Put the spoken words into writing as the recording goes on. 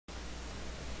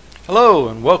Hello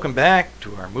and welcome back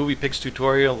to our Movie Picks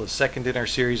tutorial, the second in our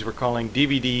series we're calling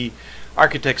DVD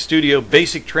Architect Studio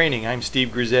Basic Training. I'm Steve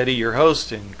Grisetti, your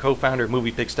host and co-founder of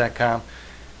MoviePicks.com,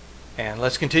 and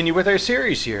let's continue with our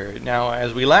series here. Now,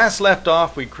 as we last left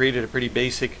off, we created a pretty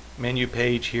basic menu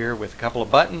page here with a couple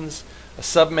of buttons, a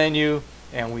sub-menu,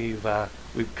 and we've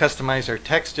customized our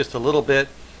text just a little bit,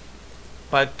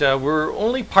 but we're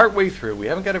only partway through. We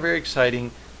haven't got a very exciting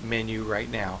menu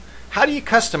right now. How do you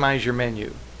customize your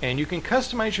menu? And you can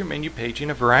customize your menu page in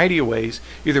a variety of ways,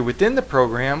 either within the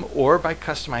program or by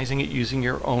customizing it using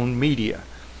your own media.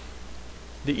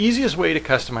 The easiest way to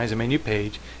customize a menu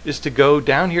page is to go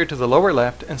down here to the lower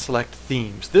left and select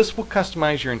Themes. This will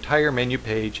customize your entire menu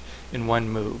page in one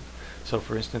move. So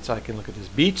for instance, I can look at this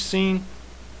beach scene,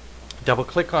 double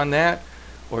click on that,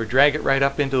 or drag it right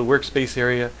up into the workspace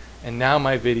area, and now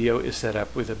my video is set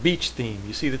up with a beach theme.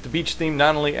 You see that the beach theme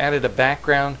not only added a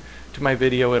background to my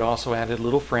video, it also added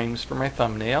little frames for my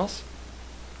thumbnails.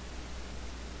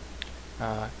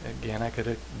 Again, I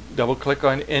could double click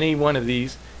on any one of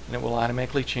these and it will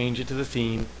automatically change it to the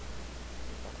theme.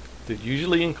 That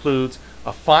usually includes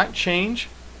a font change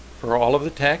for all of the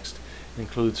text, it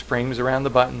includes frames around the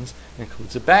buttons, it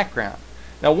includes a background.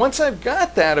 Now once I've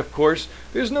got that, of course,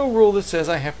 there's no rule that says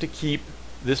I have to keep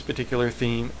this particular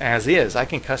theme as is. I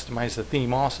can customize the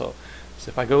theme also. So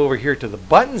if I go over here to the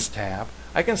Buttons tab,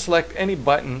 I can select any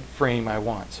button frame I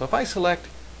want. So if I select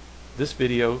this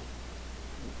video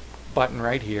button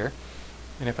right here,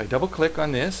 and if I double click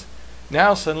on this,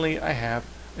 now suddenly I have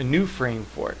a new frame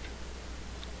for it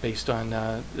based on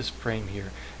this frame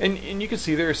here. And you can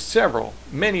see there are several,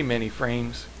 many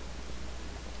frames.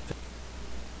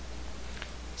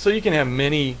 So you can have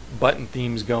many button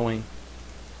themes going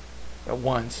at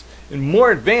once. And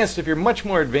more advanced, if you're much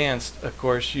more advanced, of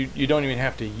course, you don't even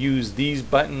have to use these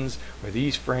buttons or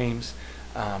these frames.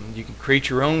 You can create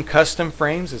your own custom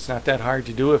frames. It's not that hard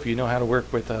to do if you know how to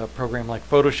work with a program like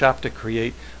Photoshop to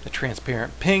create a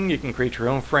transparent ping. You can create your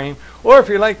own frame. Or if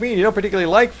you're like me, you don't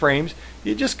particularly like frames,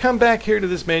 you just come back here to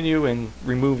this menu and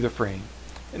remove the frame.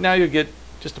 And now you'll get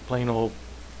just a plain old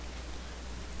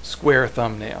square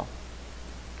thumbnail.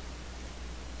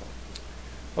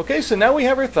 Okay, so now we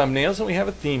have our thumbnails and we have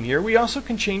a theme here. We also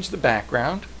can change the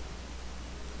background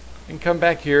and come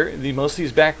back here. Most of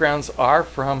these backgrounds are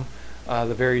from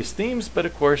the various themes, but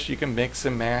of course you can mix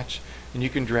and match and you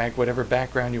can drag whatever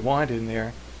background you want in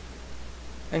there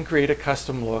and create a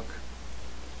custom look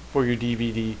for your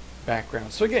DVD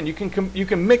background. So again, you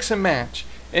can mix and match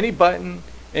any button,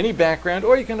 any background,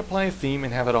 or you can apply a theme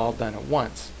and have it all done at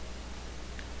once.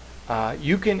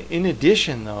 You can, in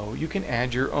addition though, you can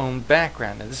add your own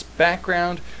background. Now this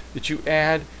background that you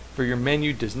add for your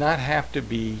menu does not have to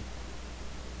be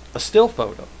a still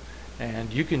photo.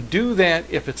 And you can do that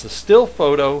if it's a still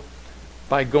photo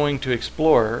by going to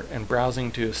Explorer and browsing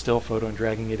to a still photo and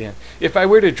dragging it in. If I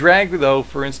were to drag though,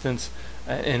 for instance,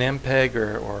 an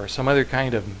MPEG or some other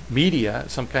kind of media,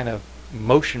 some kind of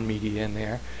motion media in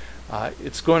there,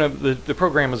 the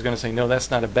program is going to say, no, that's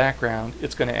not a background.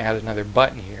 It's going to add another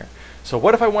button here. So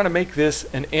what if I want to make this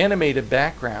an animated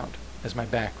background as my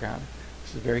background?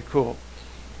 This is very cool.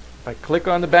 If I click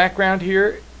on the background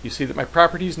here, you see that my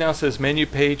properties now says menu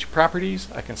page properties.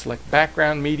 I can select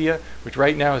background media, which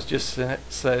right now is just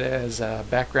set as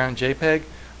background JPEG.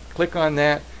 Click on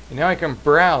that, and now I can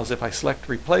browse. If I select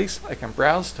replace, I can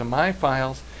browse to my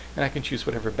files, and I can choose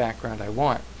whatever background I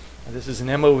want. Now, this is an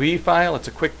MOV file. It's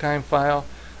a QuickTime file,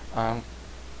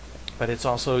 but it's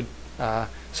also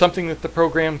something that the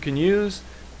program can use.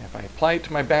 If I apply it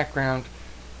to my background,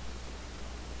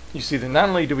 you see that not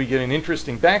only do we get an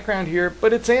interesting background here,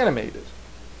 but it's animated.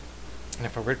 And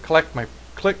if I were to click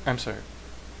on my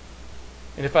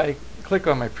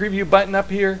preview button up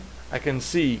here, I can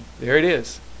see there it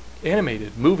is,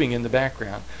 animated, moving in the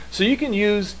background. So you can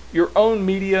use your own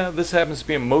media. This happens to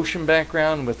be a motion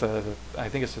background with I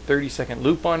think it's a 30-second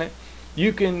loop on it.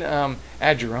 You can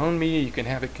add your own media. You can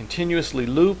have it continuously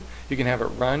loop. You can have it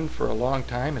run for a long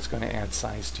time. It's going to add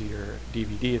size to your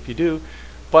DVD if you do.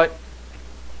 But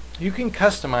you can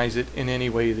customize it in any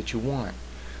way that you want.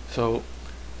 So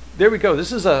there we go.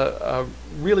 This is a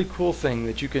really cool thing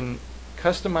that you can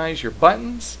customize your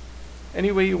buttons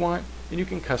any way you want, and you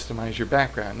can customize your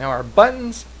background. Now our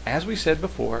buttons, as we said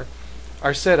before,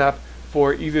 are set up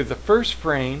for either the first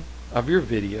frame of your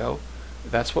video,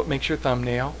 that's what makes your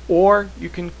thumbnail, or you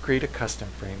can create a custom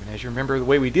frame. And as you remember, the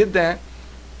way we did that,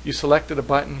 you selected a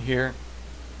button here,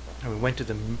 and we went to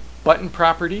the button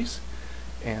properties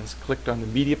and clicked on the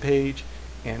media page,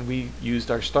 and we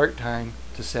used our start time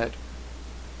to set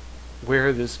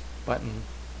where this button,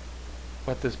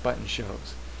 what this button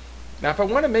shows. Now if I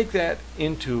want to make that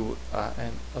into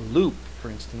a loop, for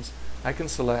instance, I can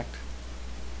select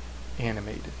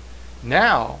animated.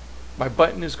 Now my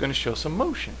button is going to show some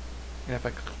motion. And if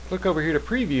I click over here to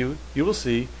preview, you will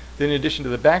see that in addition to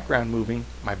the background moving,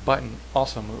 my button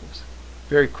also moves.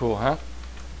 Very cool, huh?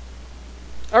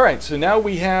 Alright, so now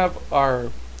we have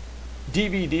our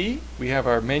DVD, we have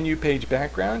our menu page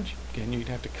background. Again, you'd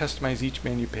have to customize each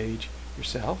menu page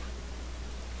yourself.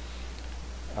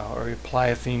 Or apply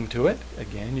a theme to it.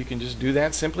 Again, you can just do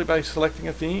that simply by selecting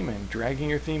a theme and dragging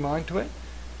your theme onto it.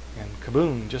 And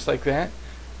kaboom, just like that,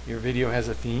 your video has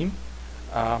a theme.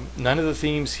 None of the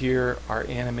themes here are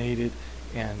animated,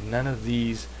 and none of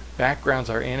these backgrounds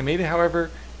are animated.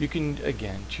 However, you can,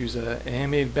 again, choose an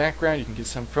animated background. You can get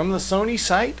some from the Sony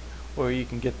site, or you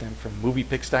can get them from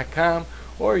moviepix.com,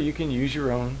 or you can use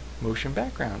your own motion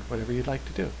background, whatever you'd like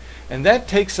to do. And that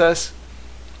takes us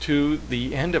to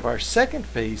the end of our second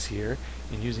phase here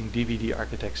in using DVD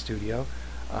Architect Studio.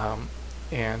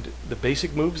 And the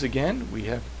basic moves, again, we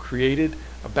have created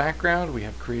a background, we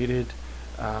have created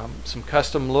some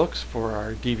custom looks for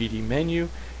our DVD menu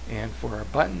and for our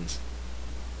buttons.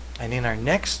 And in our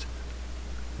next,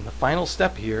 in the final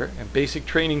step here, in Basic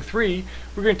Training 3,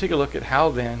 we're going to take a look at how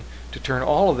then to turn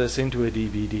all of this into a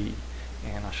DVD.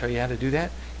 And I'll show you how to do that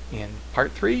in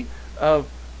Part 3 of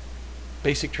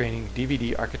Basic Training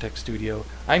DVD Architect Studio.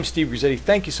 I'm Steve Grisetti.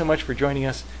 Thank you so much for joining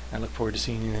us, and I look forward to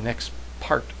seeing you in the next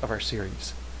part of our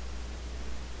series.